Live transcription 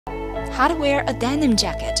how to wear a denim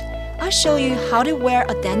jacket. I'll show you how to wear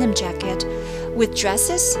a denim jacket with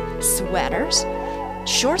dresses, sweaters,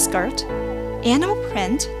 short skirt, animal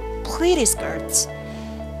print, pleated skirts,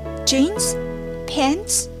 jeans,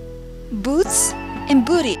 pants, boots, and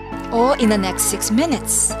bootie, all in the next 6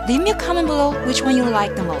 minutes. Leave me a comment below which one you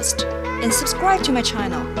like the most, and subscribe to my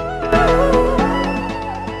channel.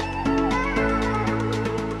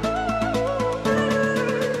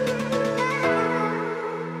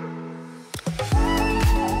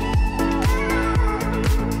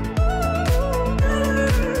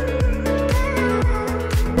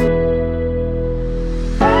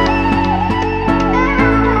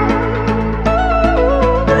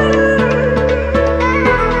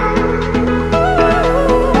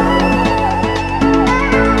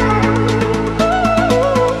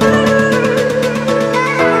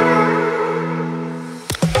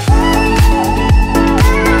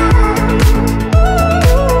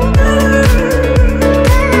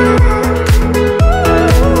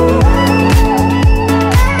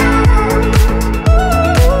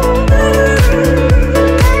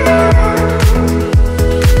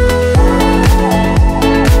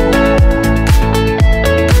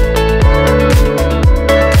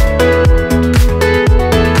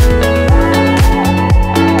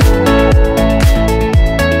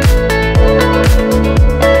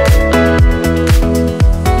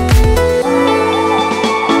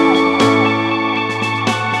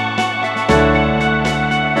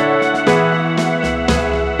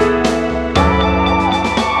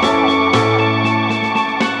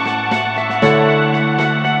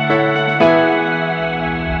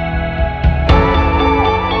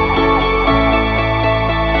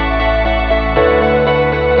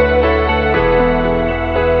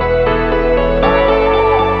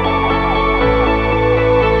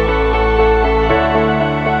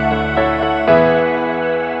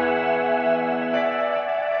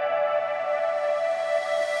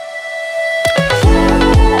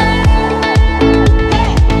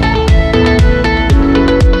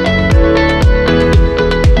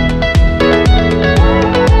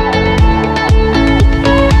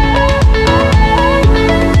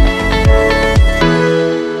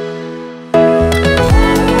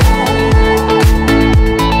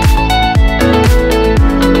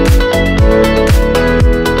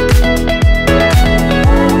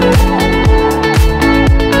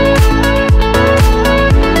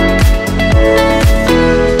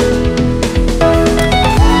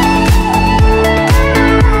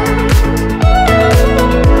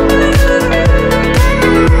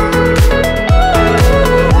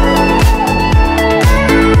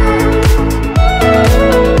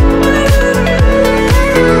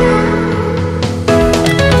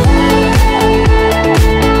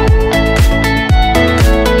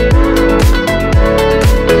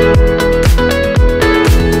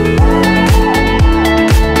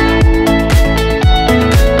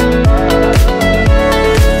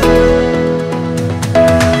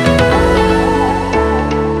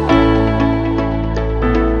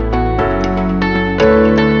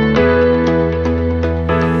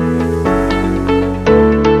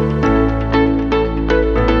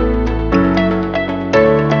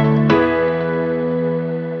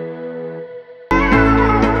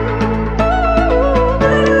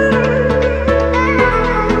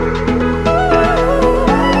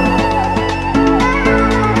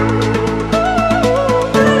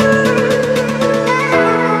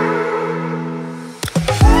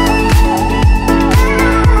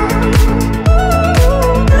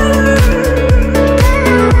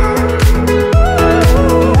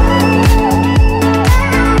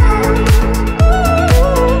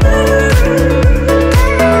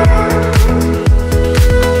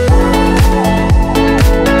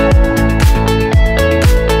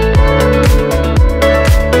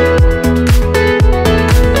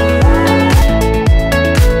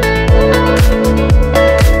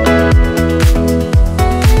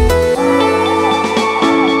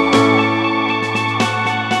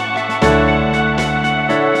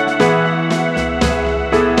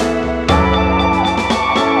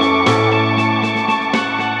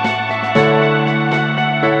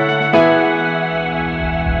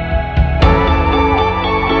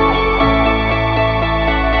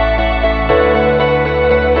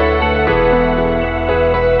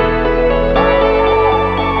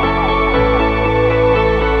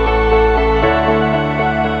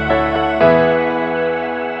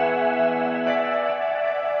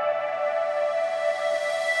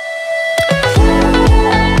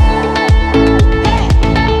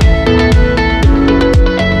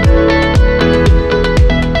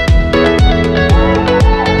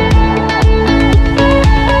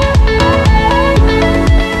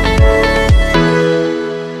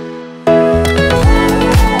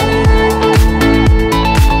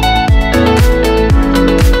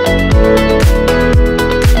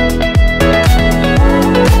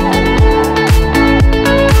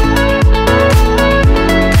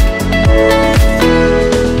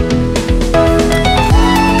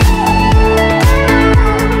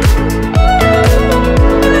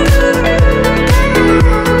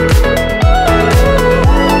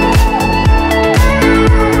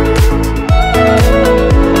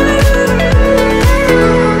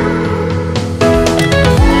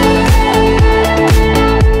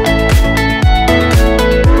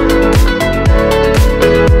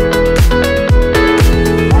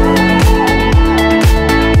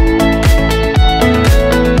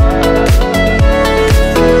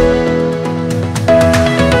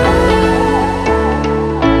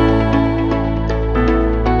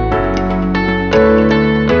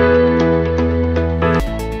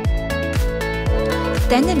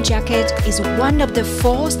 denim jacket is one of the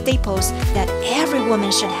 4 staples that every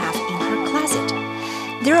woman should have in her closet.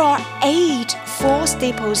 There are 8 fall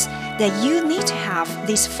staples that you need to have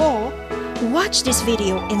this fall. Watch this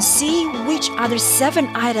video and see which other 7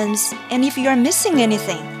 items and if you are missing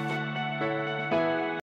anything.